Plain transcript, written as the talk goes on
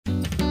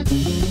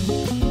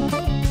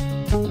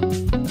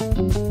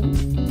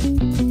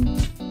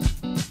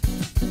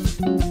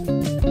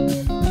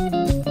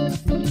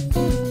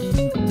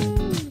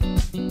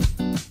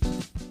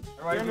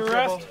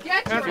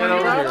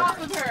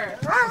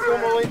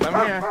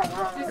Come here.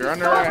 You're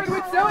under arrest.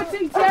 With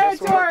Zootin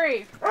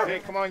territory. Hey,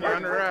 come on, you're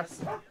under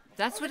arrest.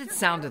 That's what it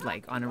sounded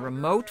like on a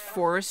remote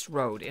forest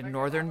road in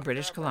northern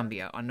British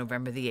Columbia on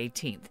November the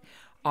 18th.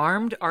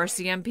 Armed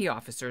RCMP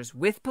officers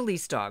with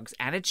police dogs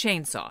and a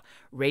chainsaw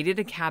raided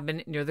a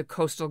cabin near the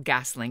Coastal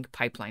GasLink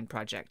pipeline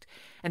project,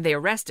 and they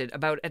arrested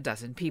about a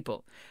dozen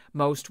people.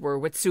 Most were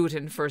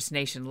Wet'suwet'en First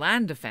Nation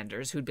land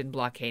defenders who'd been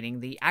blockading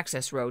the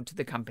access road to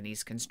the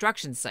company's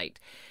construction site.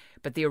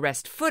 But the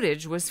arrest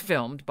footage was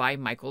filmed by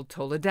Michael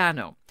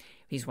Toledano.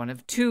 He's one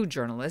of two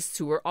journalists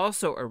who were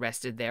also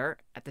arrested there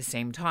at the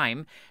same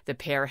time. The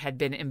pair had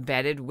been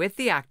embedded with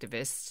the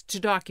activists to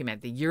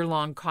document the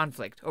year-long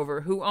conflict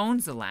over who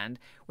owns the land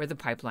where the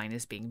pipeline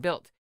is being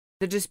built.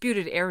 The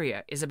disputed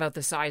area is about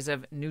the size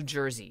of New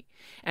Jersey,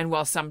 and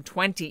while some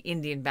 20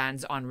 Indian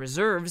bands on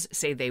reserves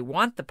say they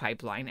want the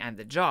pipeline and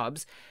the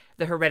jobs,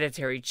 the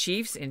hereditary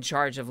chiefs in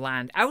charge of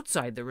land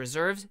outside the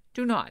reserves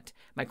do not.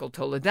 Michael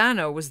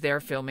Toledano was there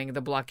filming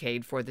the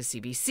blockade for the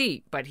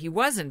CBC, but he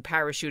wasn't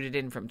parachuted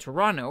in from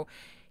Toronto.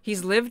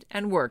 He's lived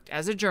and worked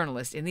as a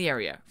journalist in the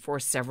area for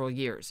several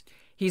years.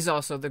 He's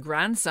also the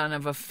grandson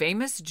of a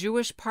famous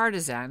Jewish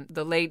partisan,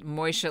 the late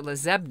Moshe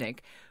Lezebnik,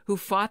 who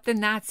fought the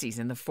Nazis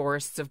in the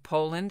forests of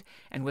Poland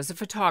and was a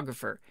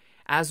photographer,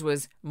 as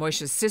was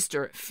Moshe's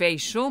sister, Faye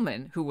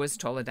Schulman, who was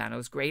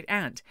Toledano's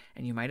great-aunt.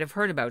 And you might have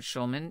heard about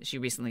Schulman. She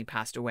recently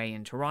passed away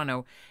in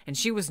Toronto, and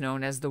she was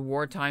known as the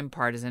wartime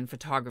partisan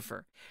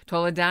photographer.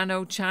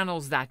 Toledano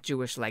channels that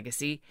Jewish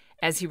legacy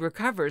as he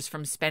recovers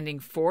from spending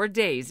 4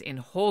 days in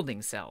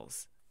holding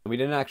cells. We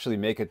didn't actually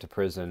make it to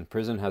prison.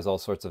 Prison has all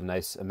sorts of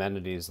nice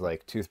amenities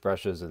like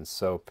toothbrushes and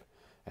soap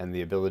and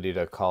the ability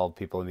to call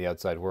people in the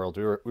outside world.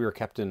 We were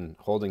kept in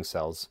holding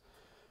cells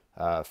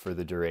for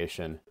the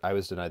duration. I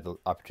was denied the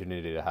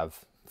opportunity to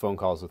have phone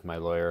calls with my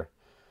lawyer.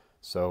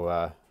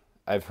 So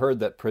I've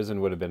heard that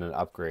prison would have been an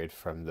upgrade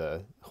from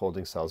the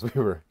holding cells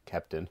we were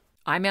kept in.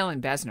 I'm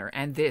Ellen Besner,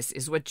 and this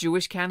is what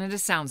Jewish Canada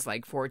sounds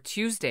like for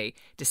Tuesday,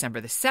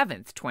 December the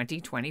 7th,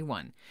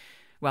 2021.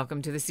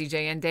 Welcome to the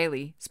CJN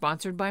Daily,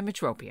 sponsored by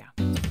Metropia.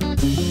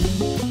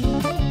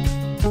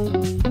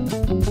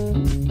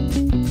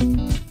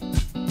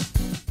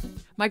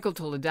 Michael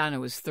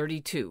Toledano is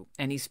 32,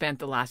 and he spent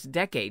the last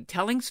decade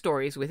telling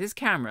stories with his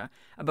camera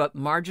about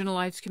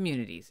marginalized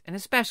communities, and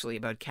especially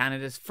about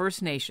Canada's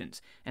First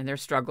Nations and their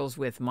struggles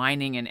with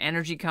mining and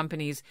energy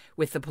companies,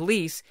 with the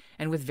police,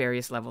 and with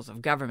various levels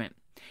of government.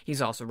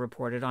 He's also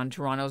reported on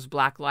Toronto's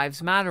Black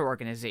Lives Matter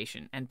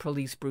organization and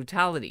police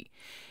brutality.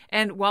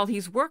 And while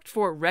he's worked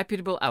for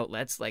reputable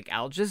outlets like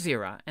Al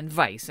Jazeera and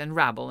Vice and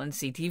Rabble and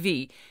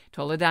CTV,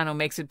 Toledano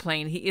makes it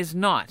plain he is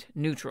not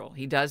neutral.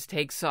 He does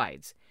take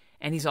sides.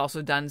 And he's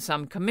also done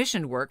some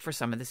commissioned work for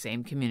some of the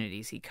same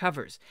communities he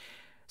covers.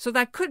 So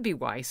that could be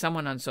why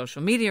someone on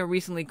social media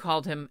recently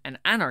called him an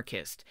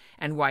anarchist,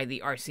 and why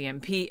the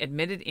RCMP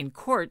admitted in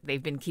court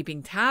they've been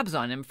keeping tabs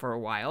on him for a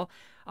while,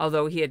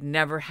 although he had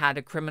never had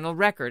a criminal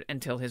record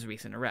until his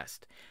recent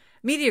arrest.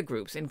 Media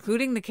groups,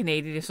 including the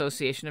Canadian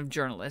Association of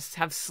Journalists,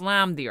 have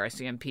slammed the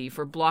RCMP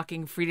for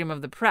blocking freedom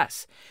of the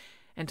press.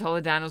 And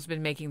Toledano's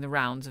been making the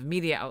rounds of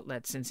media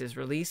outlets since his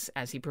release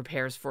as he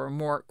prepares for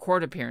more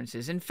court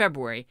appearances in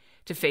February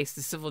to face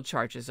the civil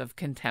charges of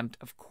contempt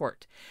of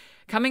court.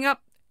 Coming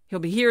up, he'll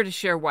be here to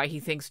share why he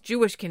thinks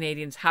Jewish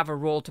Canadians have a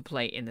role to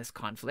play in this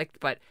conflict.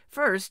 But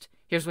first,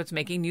 here's what's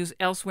making news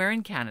elsewhere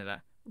in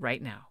Canada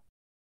right now.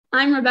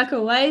 I'm Rebecca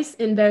Weiss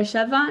in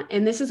Beersheba,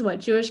 and this is what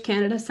Jewish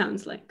Canada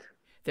sounds like.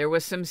 There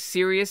was some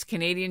serious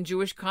Canadian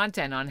Jewish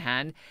content on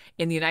hand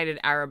in the United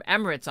Arab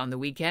Emirates on the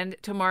weekend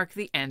to mark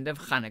the end of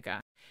Hanukkah.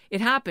 It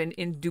happened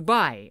in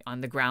Dubai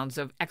on the grounds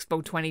of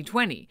Expo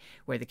 2020,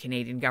 where the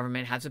Canadian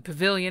government has a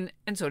pavilion,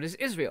 and so does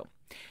Israel.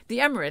 The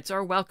Emirates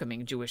are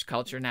welcoming Jewish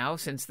culture now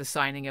since the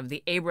signing of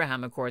the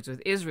Abraham Accords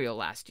with Israel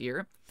last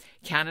year.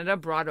 Canada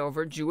brought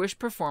over Jewish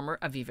performer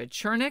Aviva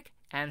Chernik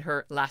and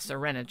her La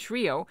Serena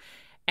trio,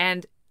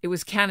 and it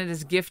was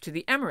Canada's gift to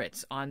the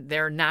Emirates on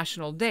their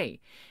National Day.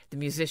 The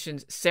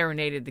musicians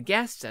serenaded the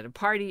guests at a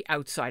party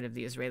outside of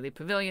the Israeli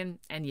pavilion,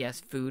 and yes,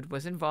 food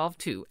was involved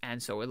too,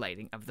 and so a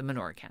lighting of the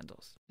menorah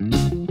candles.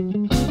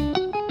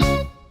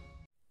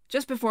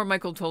 Just before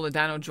Michael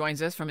Toledano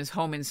joins us from his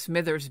home in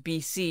Smithers,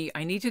 BC,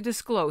 I need to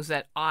disclose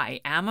that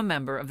I am a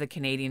member of the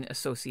Canadian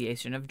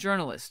Association of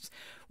Journalists,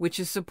 which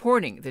is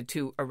supporting the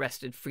two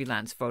arrested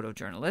freelance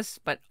photojournalists,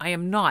 but I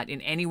am not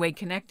in any way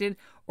connected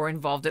or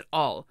involved at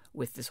all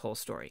with this whole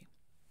story.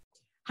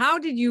 How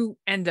did you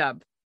end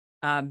up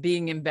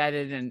being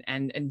embedded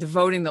and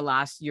devoting the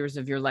last years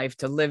of your life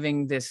to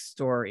living this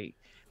story?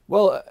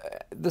 Well,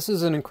 this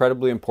is an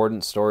incredibly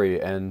important story,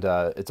 and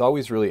it's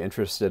always really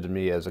interested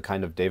me as a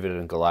kind of David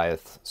and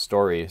Goliath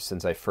story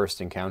since I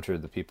first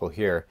encountered the people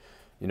here.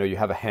 You know, you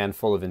have a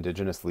handful of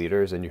Indigenous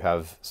leaders, and you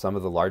have some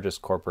of the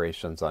largest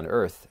corporations on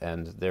Earth,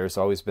 and there's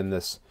always been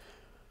this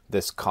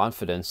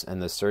confidence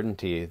and this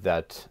certainty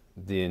that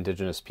the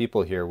Indigenous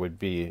people here would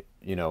be,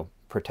 you know,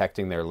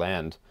 protecting their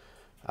land.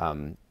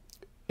 I've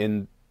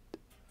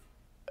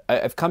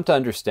come to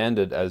understand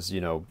it as,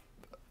 you know,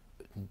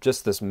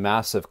 just this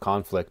massive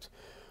conflict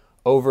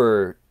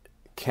over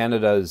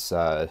Canada's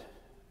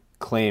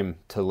claim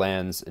to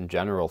lands in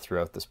general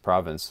throughout this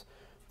province,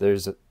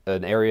 there's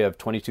an area of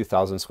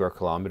 22,000 square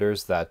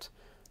kilometers that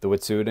the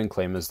Wet'suwet'en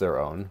claim as their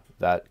own,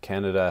 that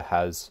Canada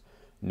has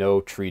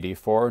no treaty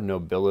for, no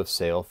bill of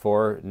sale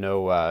for,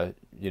 no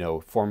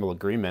formal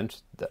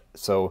agreement.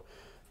 So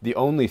the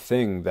only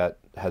thing that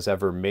has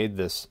ever made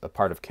this a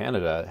part of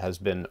Canada has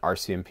been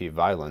RCMP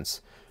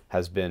violence,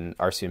 has been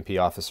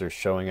RCMP officers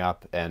showing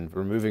up and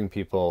removing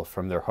people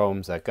from their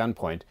homes at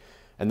gunpoint.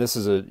 And this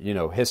is a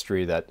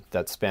history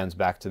that spans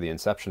back to the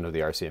inception of the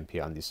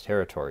RCMP on these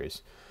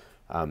territories.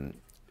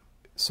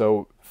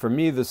 So for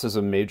me, this is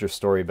a major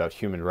story about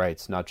human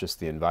rights, not just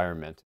the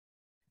environment.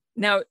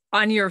 Now,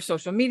 on your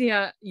social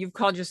media, you've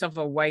called yourself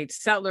a white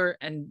settler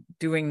and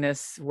doing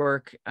this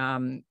work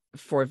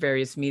for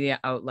various media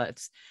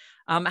outlets.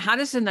 How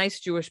does a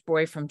nice Jewish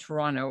boy from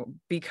Toronto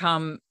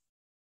become,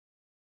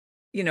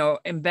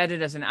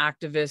 embedded as an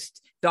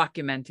activist,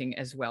 documenting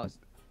as well?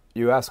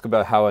 You ask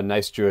about how a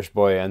nice Jewish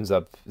boy ends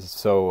up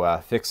so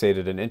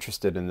fixated and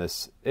interested in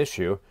this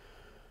issue.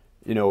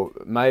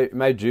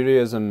 My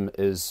Judaism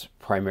is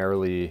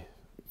primarily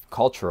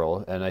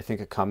cultural, and I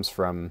think it comes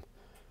from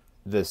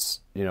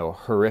this,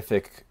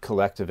 horrific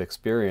collective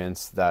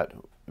experience that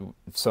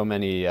so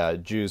many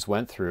Jews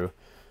went through.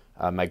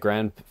 My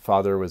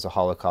grandfather was a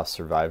Holocaust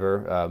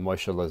survivor,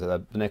 Moshe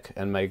Lezebnik,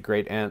 and my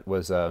great aunt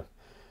was a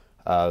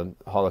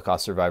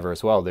Holocaust survivor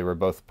as well. They were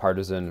both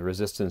partisan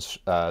resistance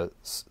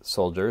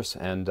soldiers,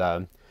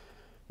 and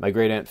my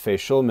great aunt Faye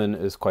Schulman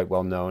is quite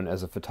well known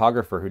as a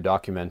photographer who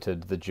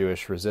documented the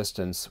Jewish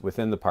resistance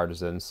within the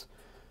partisans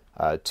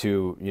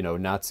to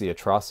Nazi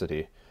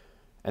atrocity.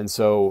 And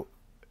so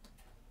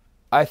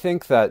I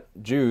think that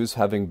Jews,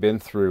 having been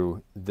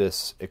through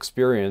this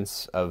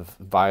experience of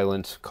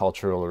violent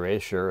cultural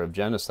erasure, of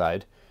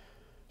genocide,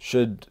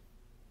 should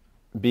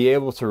be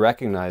able to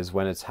recognize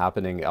when it's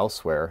happening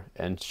elsewhere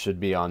and should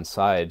be on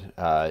side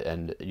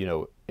and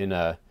in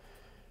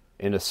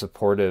a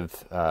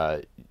supportive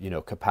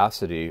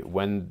capacity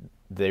when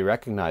they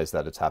recognize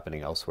that it's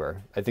happening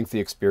elsewhere. I think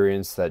the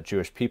experience that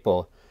Jewish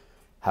people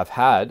have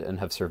had and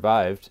have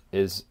survived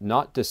is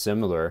not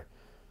dissimilar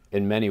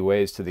in many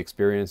ways to the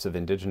experience of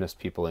Indigenous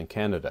people in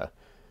Canada.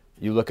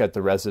 You look at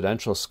the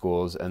residential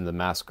schools and the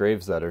mass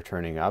graves that are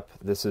turning up.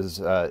 This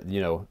is, I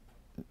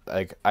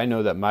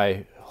know that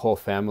my whole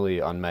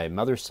family on my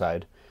mother's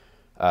side,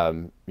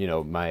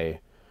 my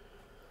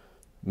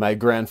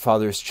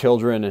grandfather's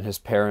children and his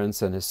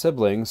parents and his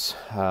siblings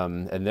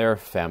and their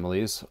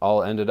families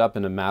all ended up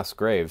in a mass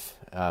grave.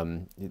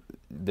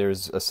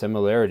 There's a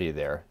similarity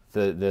there.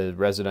 The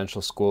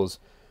residential schools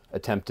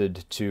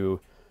attempted to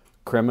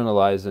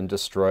criminalize and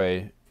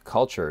destroy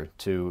culture,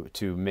 to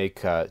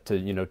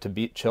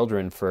beat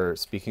children for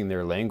speaking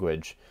their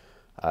language,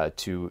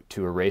 to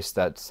erase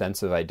that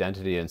sense of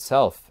identity and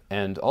self.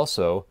 And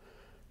also,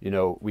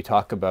 we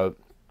talk about,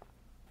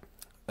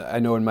 I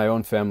know in my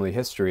own family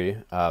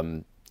history,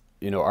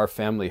 our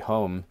family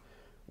home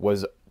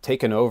was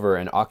taken over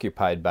and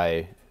occupied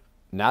by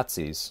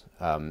Nazis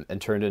and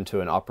turned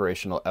into an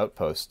operational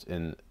outpost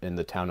in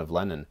the town of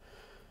Lenin.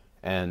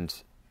 And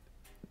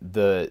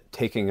the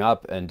taking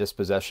up and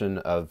dispossession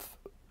of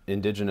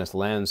Indigenous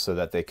lands so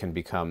that they can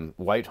become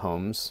white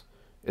homes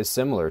is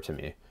similar to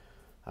me.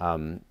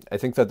 I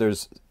think that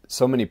there's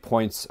so many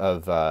points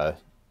of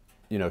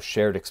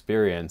shared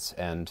experience,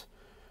 and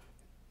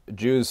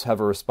Jews have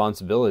a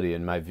responsibility,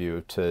 in my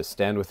view, to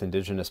stand with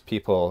Indigenous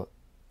people,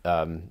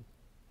 in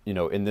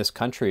this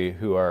country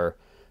who are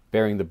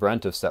bearing the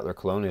brunt of settler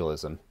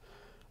colonialism.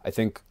 I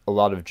think a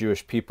lot of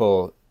Jewish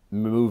people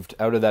moved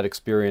out of that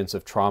experience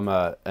of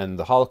trauma and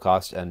the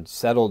Holocaust and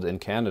settled in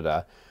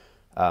Canada.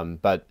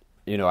 But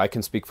I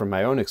can speak from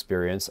my own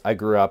experience. I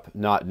grew up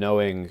not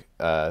knowing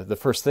the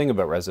first thing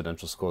about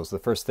residential schools, the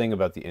first thing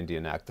about the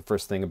Indian Act, the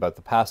first thing about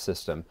the pass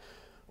system,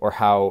 or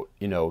how,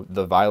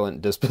 the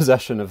violent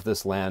dispossession of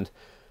this land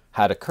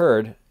had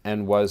occurred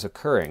and was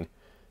occurring.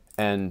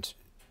 And,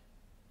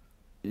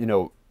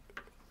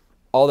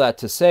 all that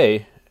to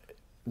say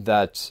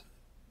that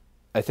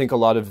I think a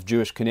lot of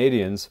Jewish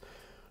Canadians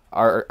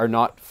are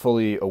not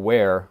fully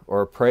aware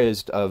or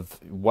appraised of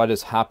what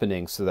is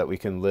happening so that we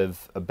can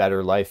live a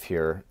better life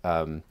here,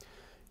 and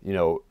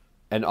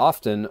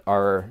often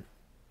are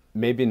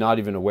maybe not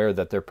even aware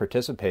that they're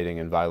participating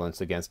in violence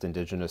against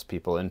Indigenous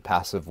people in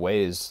passive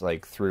ways,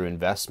 like through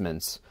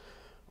investments,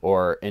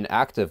 or in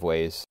active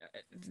ways.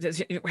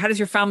 How does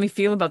your family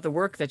feel about the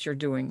work that you're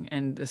doing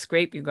and the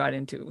scrape you got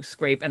into?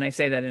 Scrape, and I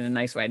say that in a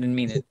nice way. I didn't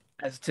mean it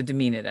as to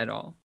demean it at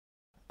all.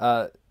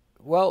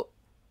 Well,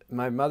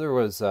 my mother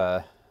was,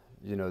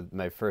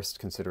 my first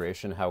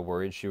consideration, how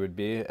worried she would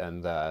be,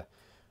 and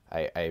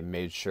I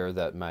made sure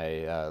that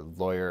my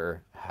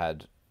lawyer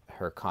had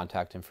her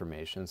contact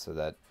information so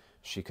that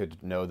she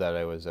could know that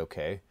I was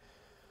okay.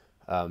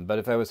 But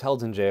if I was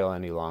held in jail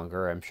any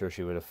longer, I'm sure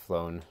she would have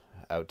flown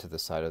out to the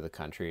side of the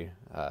country.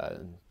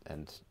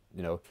 And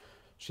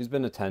she's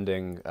been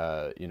attending,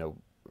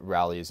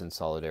 rallies in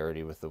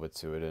solidarity with the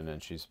Wet'suwet'en,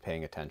 and she's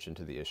paying attention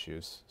to the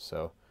issues.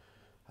 So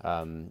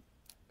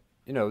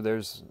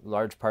There's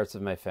large parts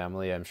of my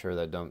family, I'm sure,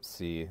 that don't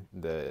see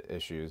the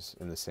issues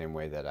in the same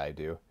way that I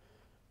do.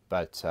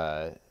 But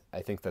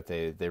I think that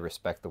they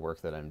respect the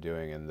work that I'm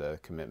doing and the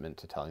commitment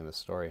to telling the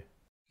story.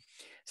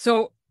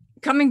 So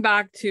coming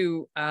back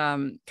to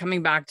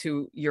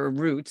your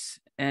roots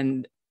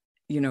and,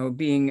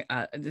 being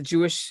the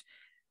Jewish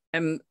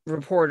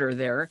reporter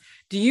there,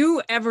 do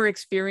you ever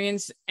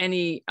experience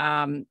any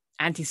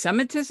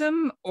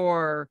anti-Semitism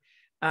or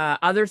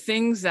other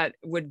things that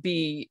would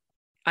be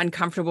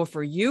uncomfortable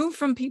for you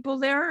from people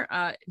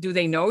there? Do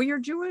they know you're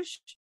Jewish?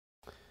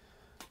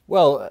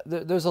 Well,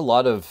 there's a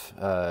lot of,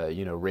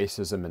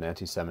 racism and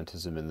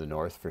anti-Semitism in the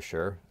North, for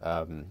sure.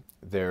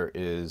 There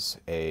is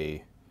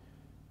the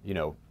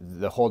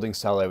holding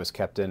cell I was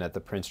kept in at the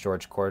Prince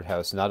George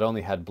Courthouse not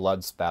only had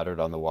blood spattered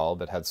on the wall,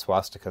 but had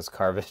swastikas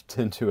carved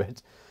into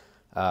it.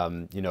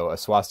 A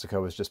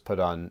swastika was just put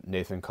on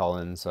Nathan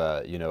Collins'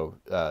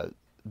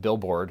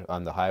 billboard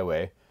on the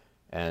highway.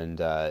 And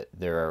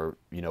there are,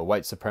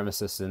 white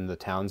supremacists in the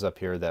towns up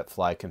here that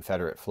fly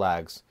Confederate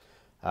flags.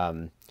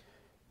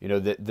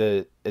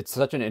 It's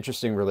such an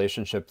interesting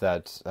relationship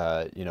that,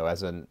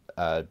 as an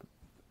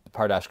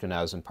part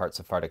Ashkenaz and part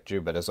Sephardic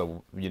Jew, but as a,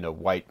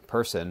 white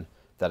person,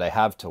 that I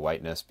have to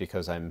whiteness,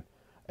 because I'm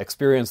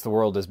experience the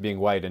world as being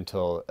white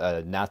until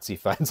a Nazi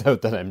finds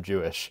out that I'm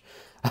Jewish.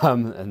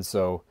 And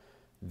so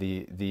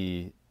I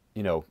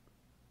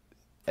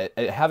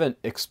haven't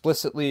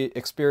explicitly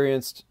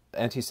experienced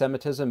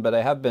anti-Semitism, but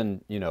I have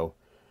been,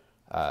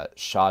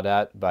 shot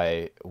at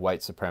by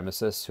white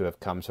supremacists who have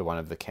come to one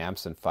of the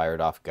camps and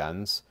fired off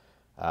guns.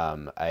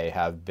 I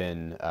have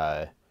been,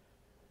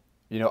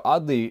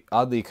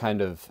 oddly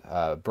kind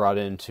of brought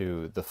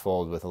into the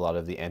fold with a lot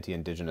of the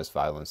anti-Indigenous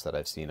violence that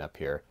I've seen up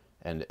here,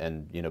 and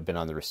been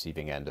on the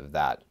receiving end of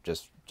that,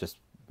 just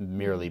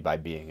merely by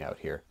being out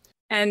here.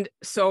 And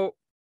so,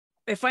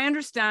 if I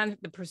understand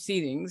the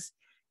proceedings,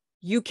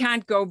 you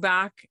can't go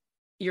back.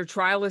 Your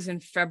trial is in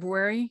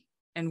February,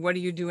 and what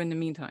do you do in the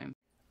meantime?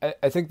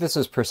 I think this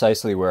is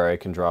precisely where I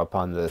can draw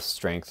upon the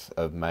strength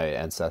of my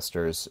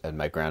ancestors and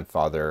my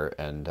grandfather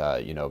and,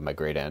 my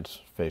great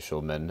aunt, Faye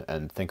Schulman,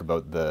 and think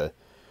about the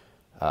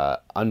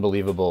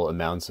unbelievable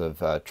amounts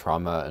of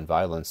trauma and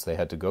violence they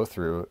had to go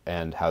through,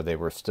 and how they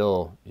were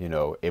still,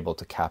 able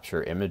to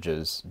capture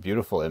images,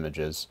 beautiful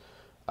images,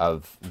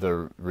 of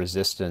the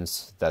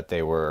resistance that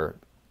they were,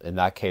 in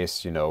that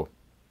case,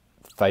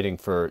 fighting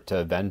to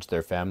avenge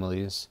their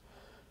families.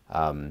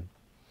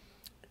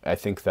 I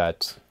think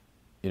that,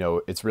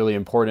 it's really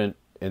important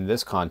in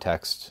this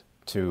context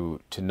to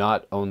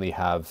not only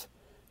have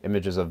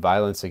images of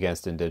violence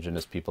against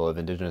Indigenous people, of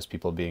Indigenous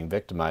people being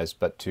victimized,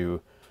 but to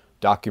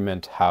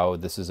document how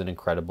this is an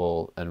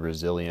incredible and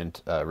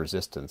resilient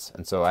resistance.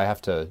 And so I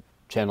have to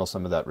channel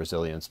some of that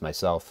resilience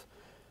myself.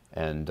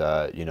 And,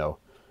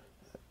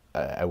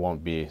 I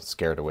won't be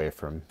scared away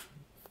from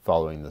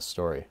following this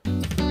story.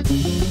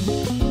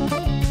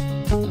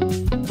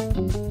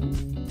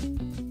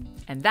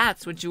 And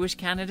that's what Jewish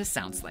Canada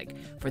sounds like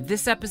for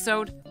this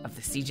episode of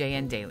the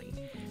CJN Daily,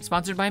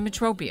 sponsored by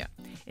Metropia,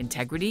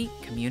 integrity,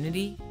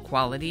 community,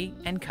 quality,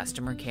 and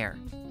customer care.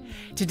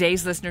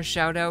 Today's listener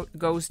shout-out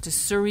goes to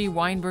Suri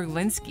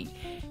Weinberg-Linsky.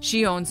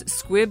 She owns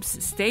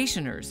Squibs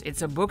Stationers.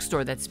 It's a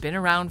bookstore that's been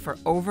around for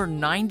over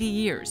 90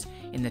 years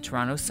in the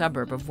Toronto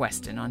suburb of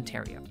Weston,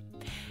 Ontario.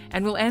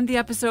 And we'll end the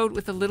episode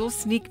with a little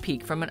sneak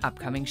peek from an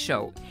upcoming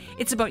show.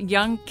 It's about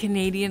young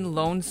Canadian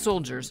lone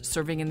soldiers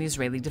serving in the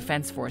Israeli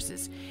Defense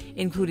Forces,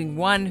 including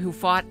one who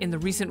fought in the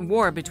recent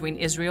war between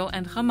Israel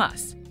and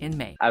Hamas in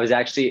May. I was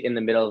actually in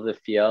the middle of the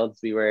field.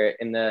 We were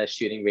in the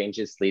shooting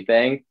ranges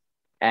sleeping.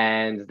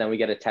 And then we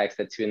get a text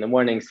at 2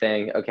 a.m.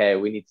 saying, okay,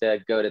 we need to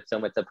go to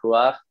Tzoma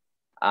Tapuach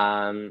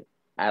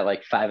at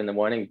like 5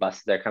 a.m.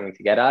 Buses are coming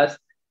to get us,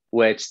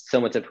 which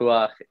Tzoma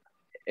Tapuach,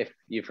 if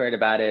you've heard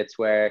about it, it's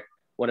where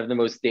one of the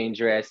most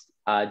dangerous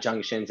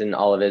junctions in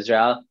all of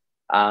Israel.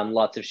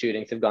 Lots of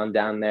shootings have gone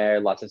down there,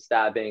 lots of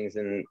stabbings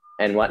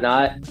and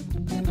whatnot.